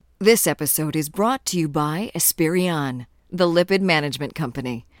This episode is brought to you by Esperion, the lipid management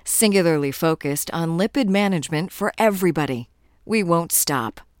company, singularly focused on lipid management for everybody. We won't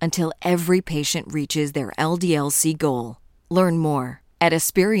stop until every patient reaches their LDL-C goal. Learn more at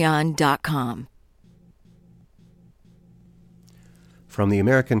Esperion.com. From the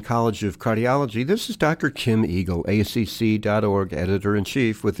American College of Cardiology, this is Dr. Kim Eagle, ACC.org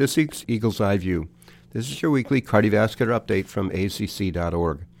Editor-in-Chief, with this week's Eagle's Eye View. This is your weekly cardiovascular update from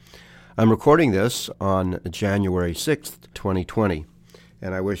ACC.org. I'm recording this on January 6th, 2020,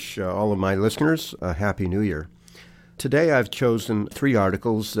 and I wish all of my listeners a Happy New Year. Today I've chosen 3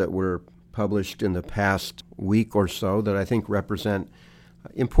 articles that were published in the past week or so that I think represent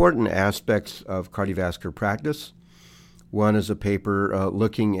important aspects of cardiovascular practice. One is a paper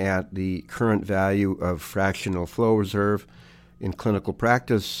looking at the current value of fractional flow reserve in clinical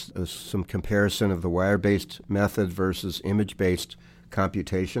practice, some comparison of the wire-based method versus image-based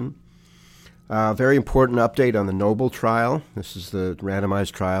computation. Very important update on the NOBLE trial. This is the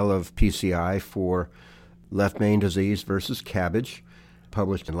randomized trial of PCI for left main disease versus CABG,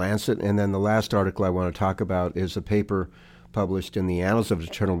 published in Lancet. And then the last article I want to talk about is a paper published in the Annals of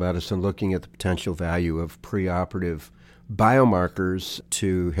Internal Medicine looking at the potential value of preoperative biomarkers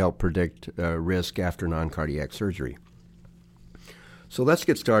to help predict risk after non-cardiac surgery. So let's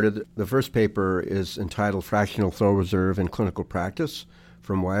get started. The first paper is entitled Fractional Flow Reserve in Clinical Practice,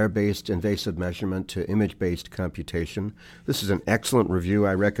 from wire-based invasive measurement to image-based computation. This is an excellent review.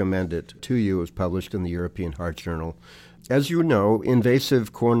 I recommend it to you. It was published in the European Heart Journal. As you know,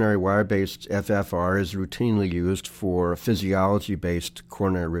 invasive coronary wire-based FFR is routinely used for physiology-based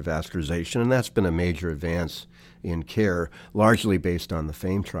coronary revascularization, and that's been a major advance in care, largely based on the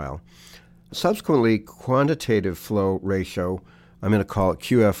FAME trial. Subsequently, quantitative flow ratio, I'm going to call it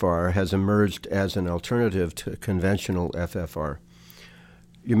QFR, has emerged as an alternative to conventional FFR.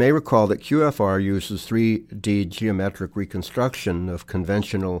 You may recall that QFR uses 3D geometric reconstruction of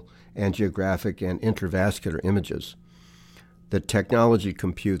conventional angiographic and intravascular images. The technology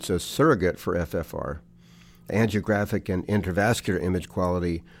computes a surrogate for FFR. Angiographic and intravascular image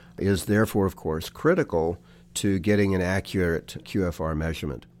quality is therefore, of course, critical to getting an accurate QFR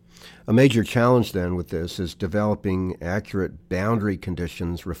measurement. A major challenge then with this is developing accurate boundary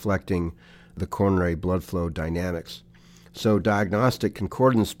conditions reflecting the coronary blood flow dynamics. So diagnostic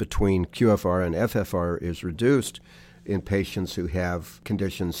concordance between QFR and FFR is reduced in patients who have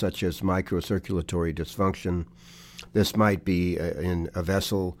conditions such as microcirculatory dysfunction. This might be in a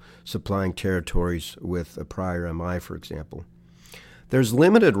vessel supplying territories with a prior MI, for example. There's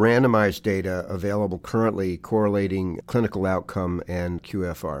limited randomized data available currently correlating clinical outcome and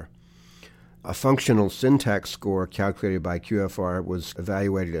QFR. A functional syntax score calculated by QFR was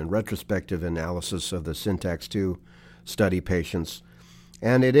evaluated in retrospective analysis of the SYNTAX-2 study patients,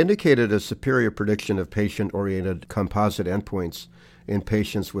 and it indicated a superior prediction of patient-oriented composite endpoints in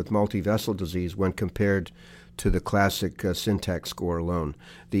patients with multivessel disease when compared to the classic syntax score alone.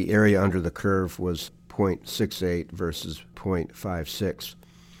 The area under the curve was 0.68 versus 0.56.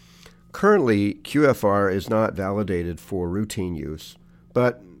 Currently, QFR is not validated for routine use,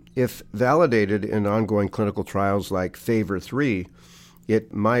 but if validated in ongoing clinical trials like FAVOR-3,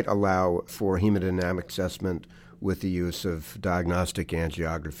 it might allow for hemodynamic assessment with the use of diagnostic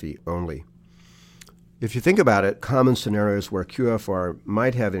angiography only. If you think about it, common scenarios where QFR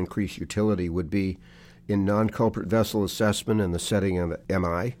might have increased utility would be in non-culprit vessel assessment in the setting of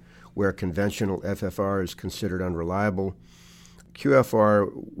MI, where conventional FFR is considered unreliable.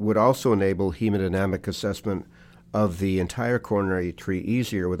 QFR would also enable hemodynamic assessment of the entire coronary tree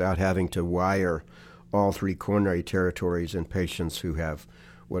easier without having to wire all 3 coronary territories in patients who have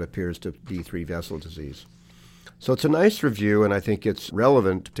what appears to be D3 vessel disease. So it's a nice review, and I think it's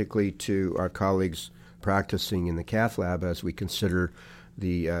relevant, particularly to our colleagues practicing in the cath lab as we consider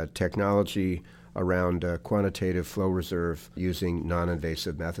the technology around quantitative flow reserve using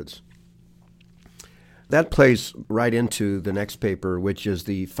non-invasive methods. That plays right into the next paper, which is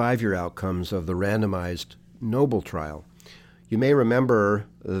the 5-year outcomes of the randomized NOBLE trial. You may remember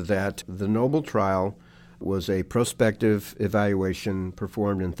that the NOBLE trial was a prospective evaluation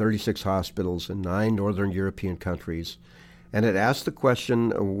performed in 36 hospitals in 9 northern European countries, and it asked the question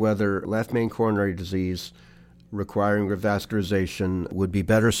whether left main coronary disease requiring revascularization would be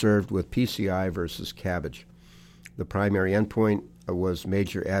better served with PCI versus CABG. The primary endpoint was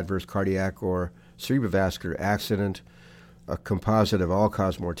major adverse cardiac or cerebrovascular accident, a composite of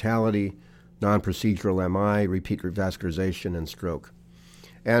all-cause mortality, non-procedural MI, repeat revascularization, and stroke.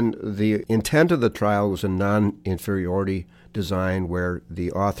 And the intent of the trial was a non-inferiority design where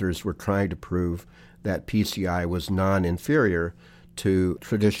the authors were trying to prove that PCI was non-inferior to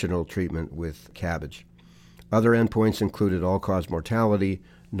traditional treatment with CABG. Other endpoints included all-cause mortality,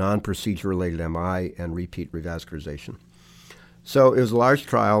 non-procedure-related MI, and repeat revascularization. So it was a large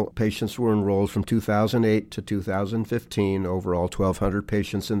trial. Patients were enrolled from 2008 to 2015, overall 1,200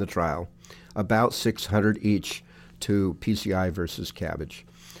 patients in the trial, about 600 each to PCI versus CABG.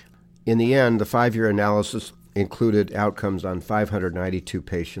 In the end, the 5-year analysis included outcomes on 592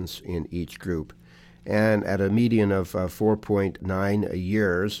 patients in each group. And at a median of 4.9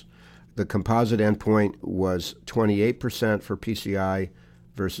 years, the composite endpoint was 28% for PCI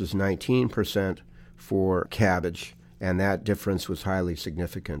versus 19% for CABG, and that difference was highly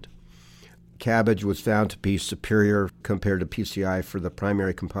significant. CABG was found to be superior compared to PCI for the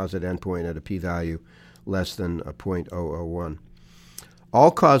primary composite endpoint at a p-value less than 0.001.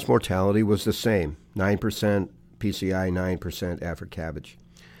 All-cause mortality was the same, 9% PCI, 9% after CABG.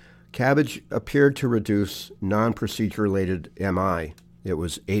 CABG appeared to reduce non-procedure-related MI. It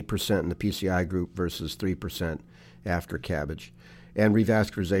was 8% in the PCI group versus 3% after CABG. And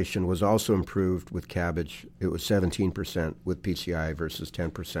revascularization was also improved with CABG. It was 17% with PCI versus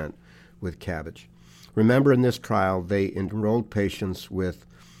 10% with CABG. Remember, in this trial, they enrolled patients with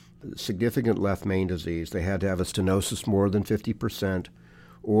significant left main disease. They had to have a stenosis more than 50%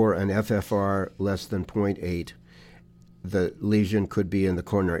 or an FFR less than 0.8. The lesion could be in the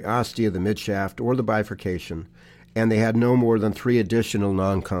coronary ostia, the midshaft, or the bifurcation, and they had no more than 3 additional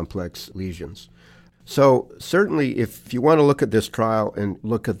non-complex lesions. So certainly, if you want to look at this trial and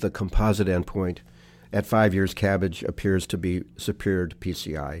look at the composite endpoint, at 5 years, CABG appears to be superior to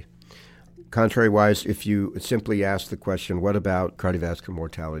PCI. Contrary-wise, if you simply ask the question, what about cardiovascular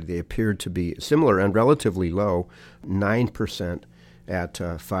mortality, they appeared to be similar and relatively low, 9%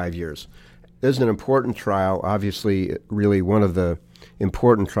 at 5 years. This is an important trial, obviously really one of the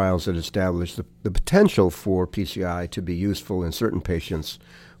important trials that established the potential for PCI to be useful in certain patients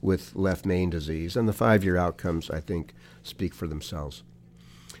with left main disease, and the 5-year outcomes, I think, speak for themselves.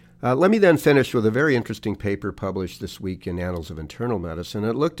 Let me then finish with a very interesting paper published this week in Annals of Internal Medicine.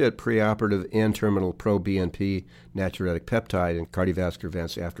 It looked at preoperative and terminal pro-BNP natriuretic peptide in cardiovascular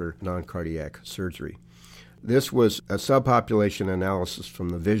events after non-cardiac surgery. This was a subpopulation analysis from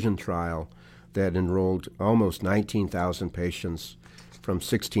the VISION trial that enrolled almost 19,000 patients from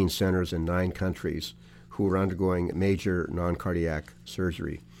 16 centers in 9 countries who were undergoing major non-cardiac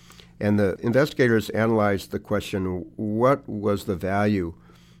surgery. And the investigators analyzed the question, what was the value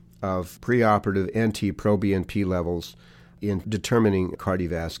of preoperative NT-proBNP levels in determining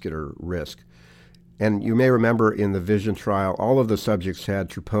cardiovascular risk? And you may remember in the VISION trial, all of the subjects had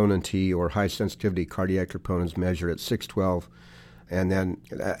troponin T or high-sensitivity cardiac troponins measured at 612 and then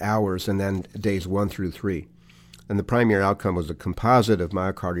hours, and then days 1 through 3. And the primary outcome was a composite of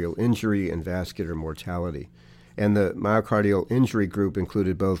myocardial injury and vascular mortality. And the myocardial injury group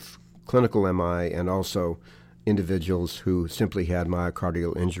included both clinical MI and also individuals who simply had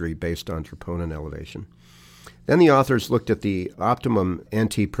myocardial injury based on troponin elevation. Then the authors looked at the optimum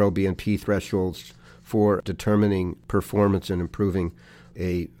NT-proBNP thresholds for determining performance and improving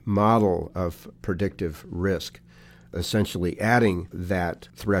a model of predictive risk, essentially adding that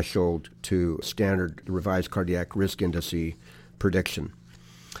threshold to standard revised cardiac risk indice prediction.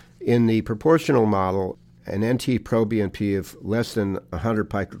 In the proportional model, an NT-proBNP of less than 100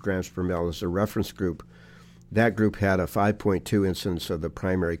 picograms per ml is a reference group. That group had a 5.2 incidence of the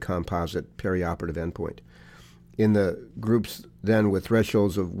primary composite perioperative endpoint. In the groups then with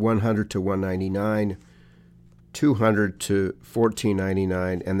thresholds of 100 to 199, 200 to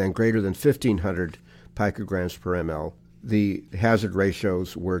 1499, and then greater than 1,500 picograms per ml, the hazard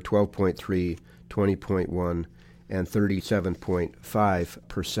ratios were 12.3, 20.1, and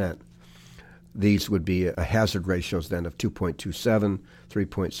 37.5%. These would be a hazard ratios then of 2.27,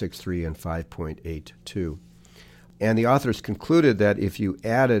 3.63, and 5.82. And the authors concluded that if you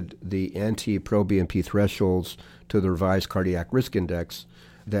added the NT-proBNP thresholds to the revised cardiac risk index,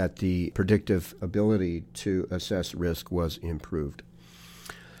 that the predictive ability to assess risk was improved.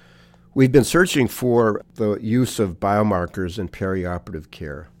 We've been searching for the use of biomarkers in perioperative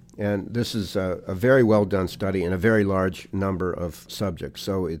care, and this is a very well-done study in a very large number of subjects,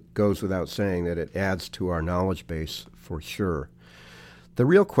 so it goes without saying that it adds to our knowledge base for sure. The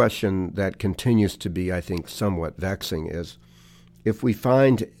real question that continues to be, I think, somewhat vexing is if we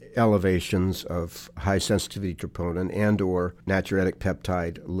find elevations of high-sensitivity troponin and or natriuretic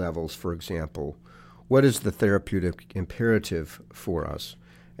peptide levels, for example, what is the therapeutic imperative for us?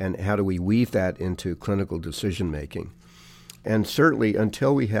 And how do we weave that into clinical decision-making? And certainly,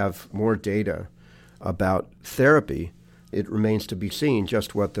 until we have more data about therapy, it remains to be seen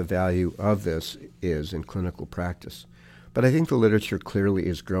just what the value of this is in clinical practice. But I think the literature clearly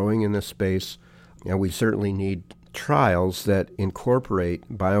is growing in this space, and we certainly need trials that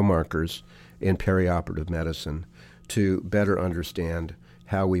incorporate biomarkers in perioperative medicine to better understand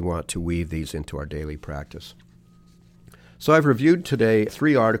how we want to weave these into our daily practice. So I've reviewed today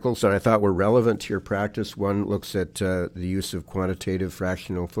 3 articles that I thought were relevant to your practice. One looks at the use of quantitative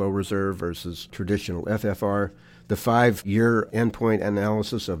fractional flow reserve versus traditional FFR, the 5-year endpoint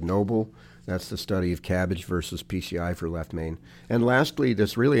analysis of NOBLE, that's the study of CABG versus PCI for left main. And lastly,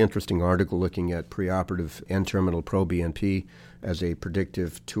 this really interesting article looking at preoperative end-terminal proBNP as a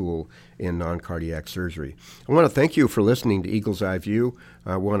predictive tool in non-cardiac surgery. I want to thank you for listening to Eagle's Eye View.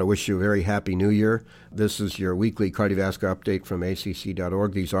 I want to wish you a very happy new year. This is your weekly cardiovascular update from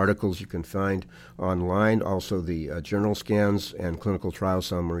acc.org. These articles you can find online. Also, the journal scans and clinical trial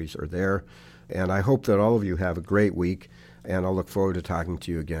summaries are there. And I hope that all of you have a great week, and I'll look forward to talking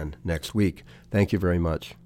to you again next week. Thank you very much.